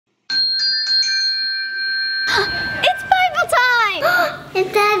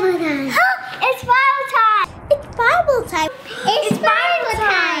It's Bible time. It's Bible time. It's Bible time. It's Bible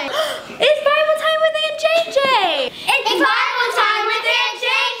time. It's Bible time with Aunt JJ. It's Bible time with Aunt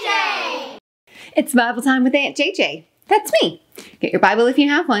JJ. It's Bible time with Aunt JJ. That's me. Get your Bible if you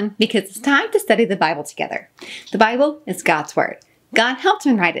have one, because it's time to study the Bible together. The Bible is God's Word. God helped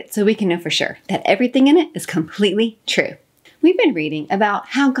him write it so we can know for sure that everything in it is completely true. We've been reading about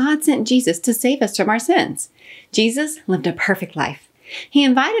how God sent Jesus to save us from our sins. Jesus lived a perfect life. He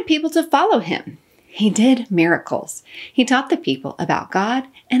invited people to follow him. He did miracles. He taught the people about God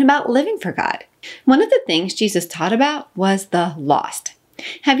and about living for God. One of the things Jesus taught about was the lost.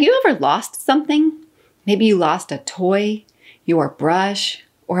 Have you ever lost something? Maybe you lost a toy, your brush,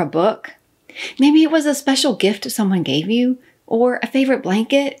 or a book. Maybe it was a special gift someone gave you, or a favorite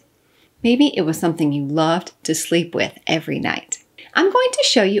blanket. Maybe it was something you loved to sleep with every night. I'm going to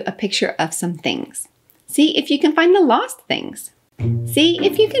show you a picture of some things. See if you can find the lost things. See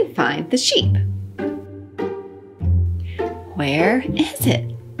if you can find the sheep. Where is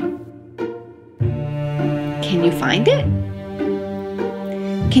it? Can you find it?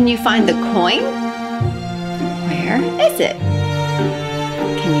 Can you find the coin? Where is it?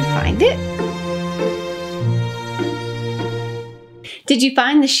 Can you find it? Did you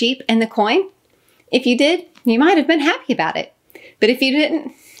find the sheep and the coin? If you did, you might have been happy about it. But if you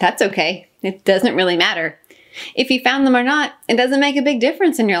didn't, that's okay. It doesn't really matter. If you found them or not, it doesn't make a big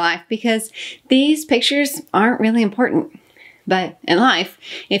difference in your life because these pictures aren't really important. But in life,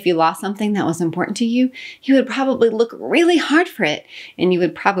 if you lost something that was important to you, you would probably look really hard for it, and you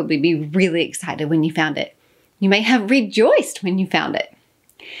would probably be really excited when you found it. You may have rejoiced when you found it.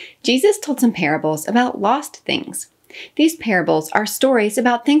 Jesus told some parables about lost things. These parables are stories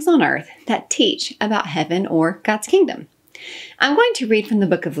about things on earth that teach about heaven or God's kingdom. I'm going to read from the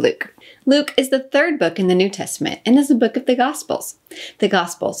book of Luke. Luke is the third book in the New Testament and is a book of the Gospels. The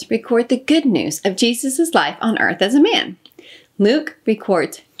Gospels record the good news of Jesus' life on earth as a man. Luke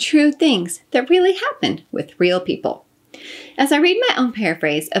records true things that really happened with real people. As I read my own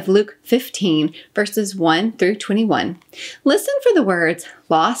paraphrase of Luke 15, verses 1 through 21, listen for the words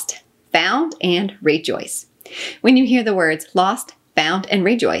lost, found, and rejoice. When you hear the words lost, found, and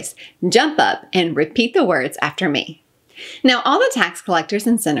rejoice, jump up and repeat the words after me. Now all the tax collectors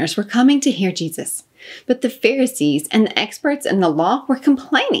and sinners were coming to hear Jesus, but the Pharisees and the experts in the law were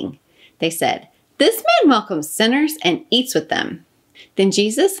complaining. They said, "This man welcomes sinners and eats with them." Then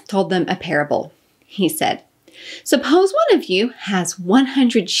Jesus told them a parable. He said, "Suppose one of you has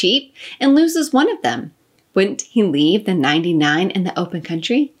 100 sheep and loses one of them. Wouldn't he leave the 99 in the open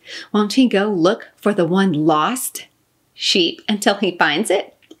country? Won't he go look for the one lost sheep until he finds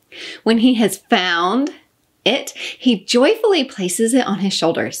it? When he has found it, he joyfully places it on his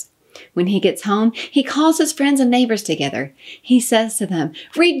shoulders. When he gets home, he calls his friends and neighbors together. He says to them,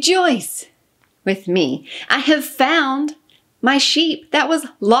 'Rejoice with me. I have found my sheep that was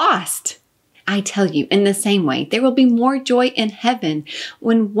lost.' I tell you, in the same way, there will be more joy in heaven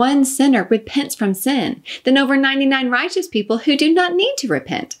when one sinner repents from sin than over 99 righteous people who do not need to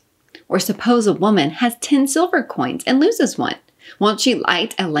repent. Or suppose a woman has 10 silver coins and loses one. Won't she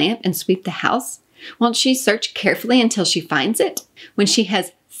light a lamp and sweep the house? Won't she search carefully until she finds it? When she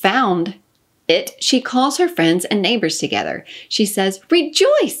has found it, she calls her friends and neighbors together. She says,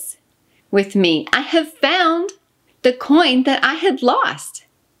 'Rejoice with me. I have found the coin that I had lost.'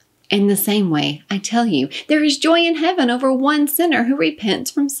 In the same way, I tell you, there is joy in heaven over one sinner who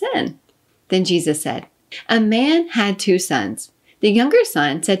repents from sin." Then Jesus said, "A man had 2 sons. The younger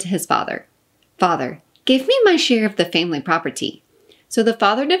son said to his father, 'Father, give me my share of the family property.' So the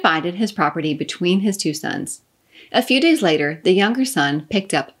father divided his property between his 2 sons. A few days later, the younger son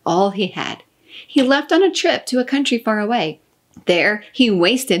picked up all he had. He left on a trip to a country far away. There, he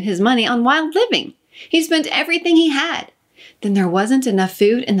wasted his money on wild living. He spent everything he had. Then there wasn't enough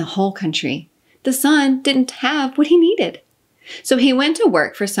food in the whole country. The son didn't have what he needed. So he went to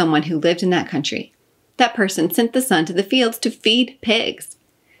work for someone who lived in that country. That person sent the son to the fields to feed pigs.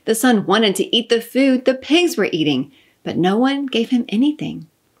 The son wanted to eat the food the pigs were eating, but no one gave him anything.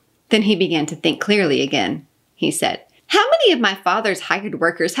 Then he began to think clearly again. He said, 'How many of my father's hired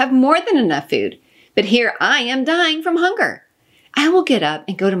workers have more than enough food? But here I am dying from hunger. I will get up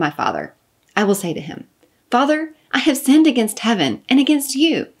and go to my father. I will say to him, "Father, I have sinned against heaven and against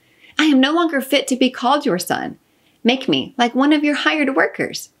you. I am no longer fit to be called your son. Make me like one of your hired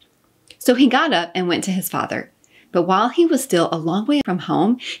workers." So he got up and went to his father. But while he was still a long way from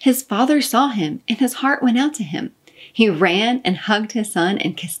home, his father saw him and his heart went out to him. He ran and hugged his son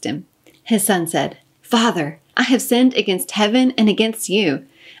and kissed him. His son said, "Father, I have sinned against heaven and against you.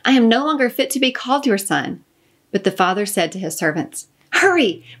 I am no longer fit to be called your son." But the father said to his servants,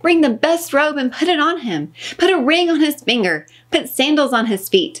 Hurry, bring the best robe and put it on him. Put a ring on his finger. Put sandals on his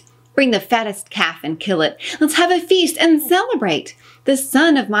feet. Bring the fattest calf and kill it. Let's have a feast and celebrate. The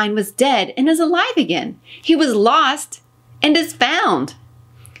son of mine was dead and is alive again. He was lost and is found."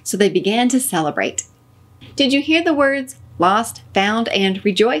 So they began to celebrate. Did you hear the words lost, found, and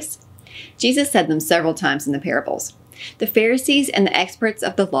rejoice? Jesus said them several times in the parables. The Pharisees and the experts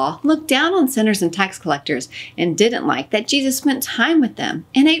of the law looked down on sinners and tax collectors and didn't like that Jesus spent time with them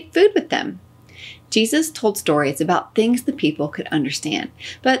and ate food with them. Jesus told stories about things the people could understand,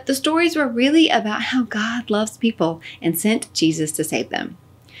 but the stories were really about how God loves people and sent Jesus to save them.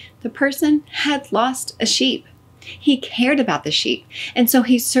 The person had lost a sheep. He cared about the sheep, and so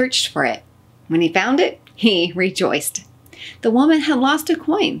he searched for it. When he found it, he rejoiced. The woman had lost a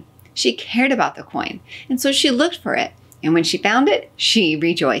coin. She cared about the coin, and so she looked for it, and when she found it, she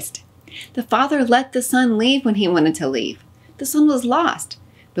rejoiced. The father let the son leave when he wanted to leave. The son was lost,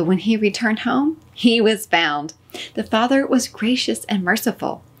 but when he returned home, he was found. The father was gracious and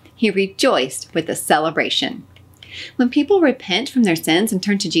merciful. He rejoiced with a celebration. When people repent from their sins and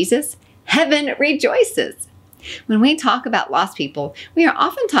turn to Jesus, heaven rejoices. When we talk about lost people, we are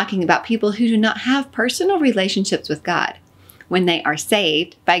often talking about people who do not have personal relationships with God. When they are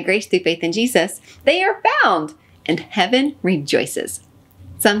saved by grace through faith in Jesus, they are found, and heaven rejoices.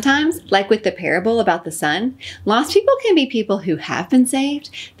 Sometimes, like with the parable about the son, lost people can be people who have been saved,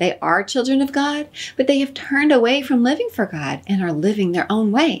 they are children of God, but they have turned away from living for God and are living their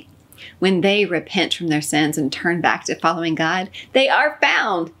own way. When they repent from their sins and turn back to following God, they are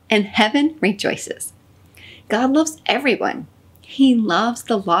found, and heaven rejoices. God loves everyone. He loves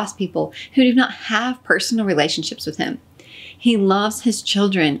the lost people who do not have personal relationships with Him. He loves His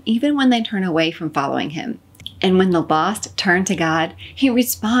children even when they turn away from following Him. And when the lost turn to God, He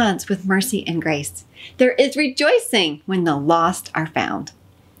responds with mercy and grace. There is rejoicing when the lost are found.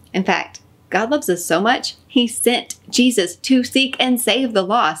 In fact, God loves us so much, He sent Jesus to seek and save the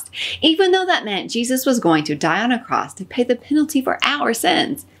lost, even though that meant Jesus was going to die on a cross to pay the penalty for our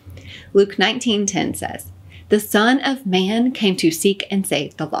sins. Luke 19:10 says, "The Son of Man came to seek and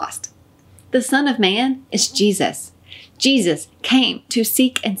save the lost." The Son of Man is Jesus. Jesus came to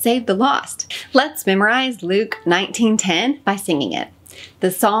seek and save the lost. Let's memorize Luke 19:10 by singing it. The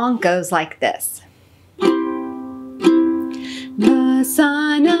song goes like this. The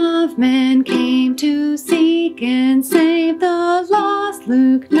Son of Man came to seek and save the lost.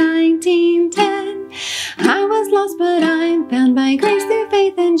 Luke 19:10. I was lost, but I'm found by grace through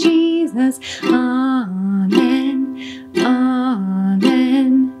faith in Jesus. Amen.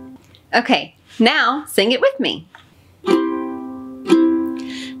 Amen. Okay, now sing it with me.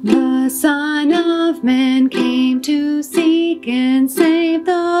 The Son of Man came to seek and save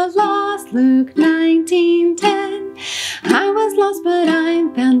the lost. Luke 19:10. I was lost, but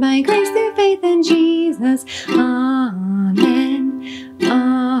I'm found by grace through faith in Jesus. Amen.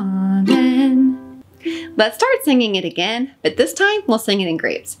 Amen. Let's start singing it again, but this time we'll sing it in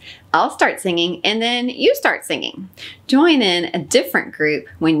groups. I'll start singing and then you start singing. Join in a different group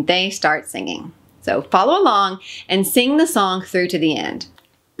when they start singing. So follow along and sing the song through to the end.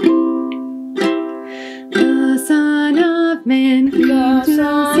 The Son of Man came to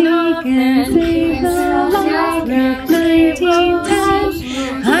seek and save the lost. Luke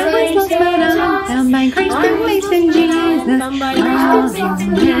 19:10. I was lost, but I'm found by grace through faith in Jesus. Amen.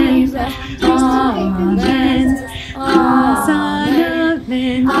 Amen. The Son of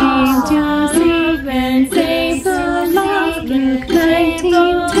Man came to seek and save the lost. Luke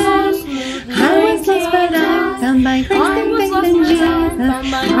 19:10. I was lost, but I'm found by grace through faith in Jesus.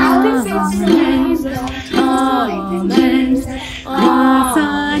 Amen. Amen. The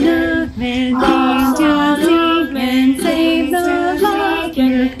Son of Man came to seek and save the lost.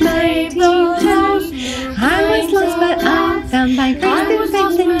 Luke 19:10. I was lost, but I'm found by grace through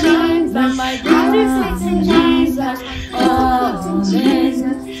faith in Jesus. Amen.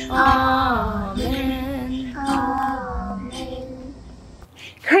 Amen.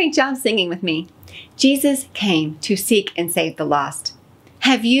 Great job singing with me. Jesus came to seek and save the lost.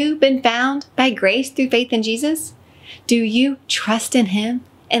 Have you been found by grace through faith in Jesus? Do you trust in Him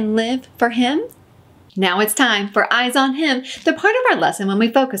and live for Him? Now it's time for Eyes on Him, the part of our lesson when we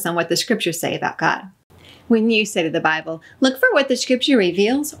focus on what the scriptures say about God. When you study the Bible, look for what the scripture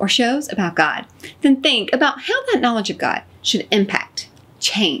reveals or shows about God. Then think about how that knowledge of God should impact,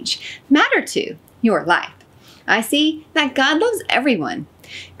 change, matter to your life. I see that God loves everyone.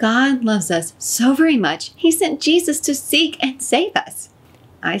 God loves us so very much, He sent Jesus to seek and save us.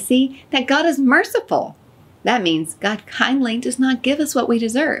 I see that God is merciful. That means God kindly does not give us what we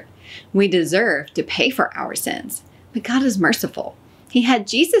deserve. We deserve to pay for our sins, but God is merciful. He had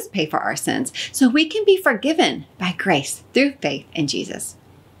Jesus pay for our sins so we can be forgiven by grace through faith in Jesus.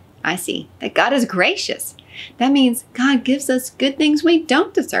 I see that God is gracious. That means God gives us good things we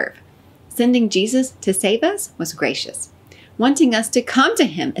don't deserve. Sending Jesus to save us was gracious. Wanting us to come to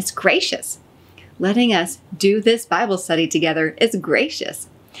Him is gracious. Letting us do this Bible study together is gracious.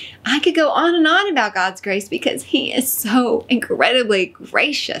 I could go on and on about God's grace because He is so incredibly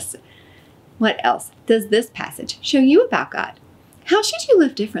gracious. What else does this passage show you about God? How should you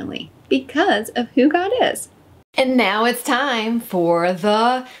live differently because of who God is? And now it's time for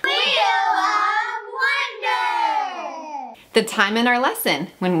the Wheel of Wonder! The time in our lesson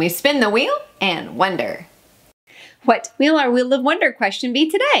when we spin the wheel and wonder. What will our Wheel of Wonder question be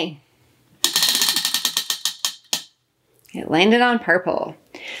today? It landed on purple.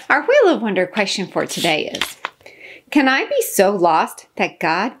 Our Wheel of Wonder question for today is, can I be so lost that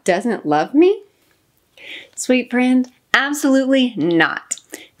God doesn't love me? Sweet friend, absolutely not.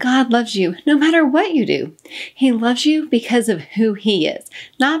 God loves you no matter what you do. He loves you because of who He is,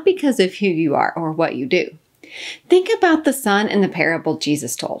 not because of who you are or what you do. Think about the son in the parable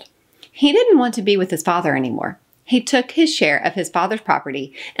Jesus told. He didn't want to be with his father anymore. He took his share of his father's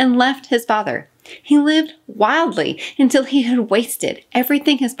property and left his father. He lived wildly until he had wasted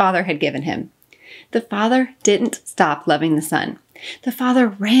everything his father had given him. The father didn't stop loving the son. The father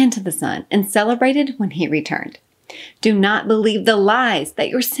ran to the son and celebrated when he returned. Do not believe the lies that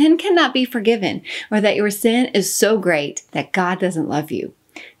your sin cannot be forgiven or that your sin is so great that God doesn't love you.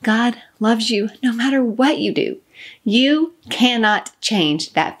 God loves you no matter what you do. You cannot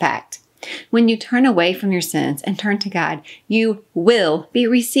change that fact. When you turn away from your sins and turn to God, you will be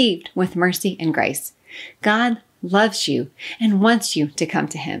received with mercy and grace. God loves you and wants you to come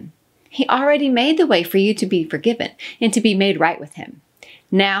to Him. He already made the way for you to be forgiven and to be made right with Him.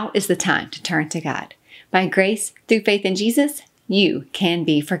 Now is the time to turn to God. By grace, through faith in Jesus, you can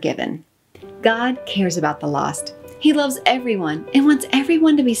be forgiven. God cares about the lost. He loves everyone and wants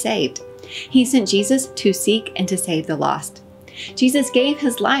everyone to be saved. He sent Jesus to seek and to save the lost. Jesus gave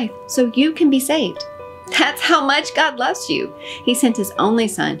His life so you can be saved. That's how much God loves you. He sent His only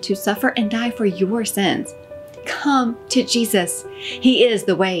Son to suffer and die for your sins. Come to Jesus. He is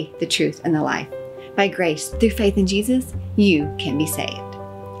the way, the truth, and the life. By grace, through faith in Jesus, you can be saved.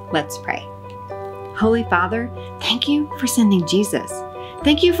 Let's pray. Holy Father, thank you for sending Jesus.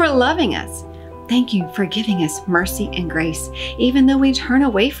 Thank you for loving us. Thank you for giving us mercy and grace, even though we turn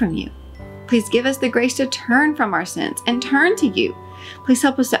away from you. Please give us the grace to turn from our sins and turn to you. Please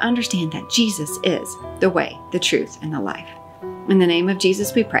help us to understand that Jesus is the way, the truth, and the life. In the name of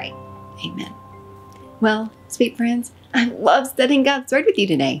Jesus we pray. Amen. Well, sweet friends, I love studying God's Word with you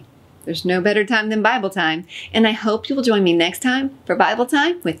today. There's no better time than Bible time, and I hope you will join me next time for Bible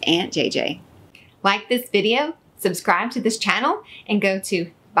Time with Aunt JJ. Like this video, subscribe to this channel, and go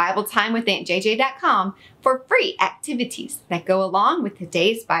to BibleTimeWithAuntJJ.com for free activities that go along with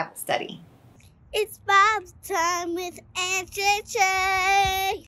today's Bible study. It's Bible Time with Aunt JJ.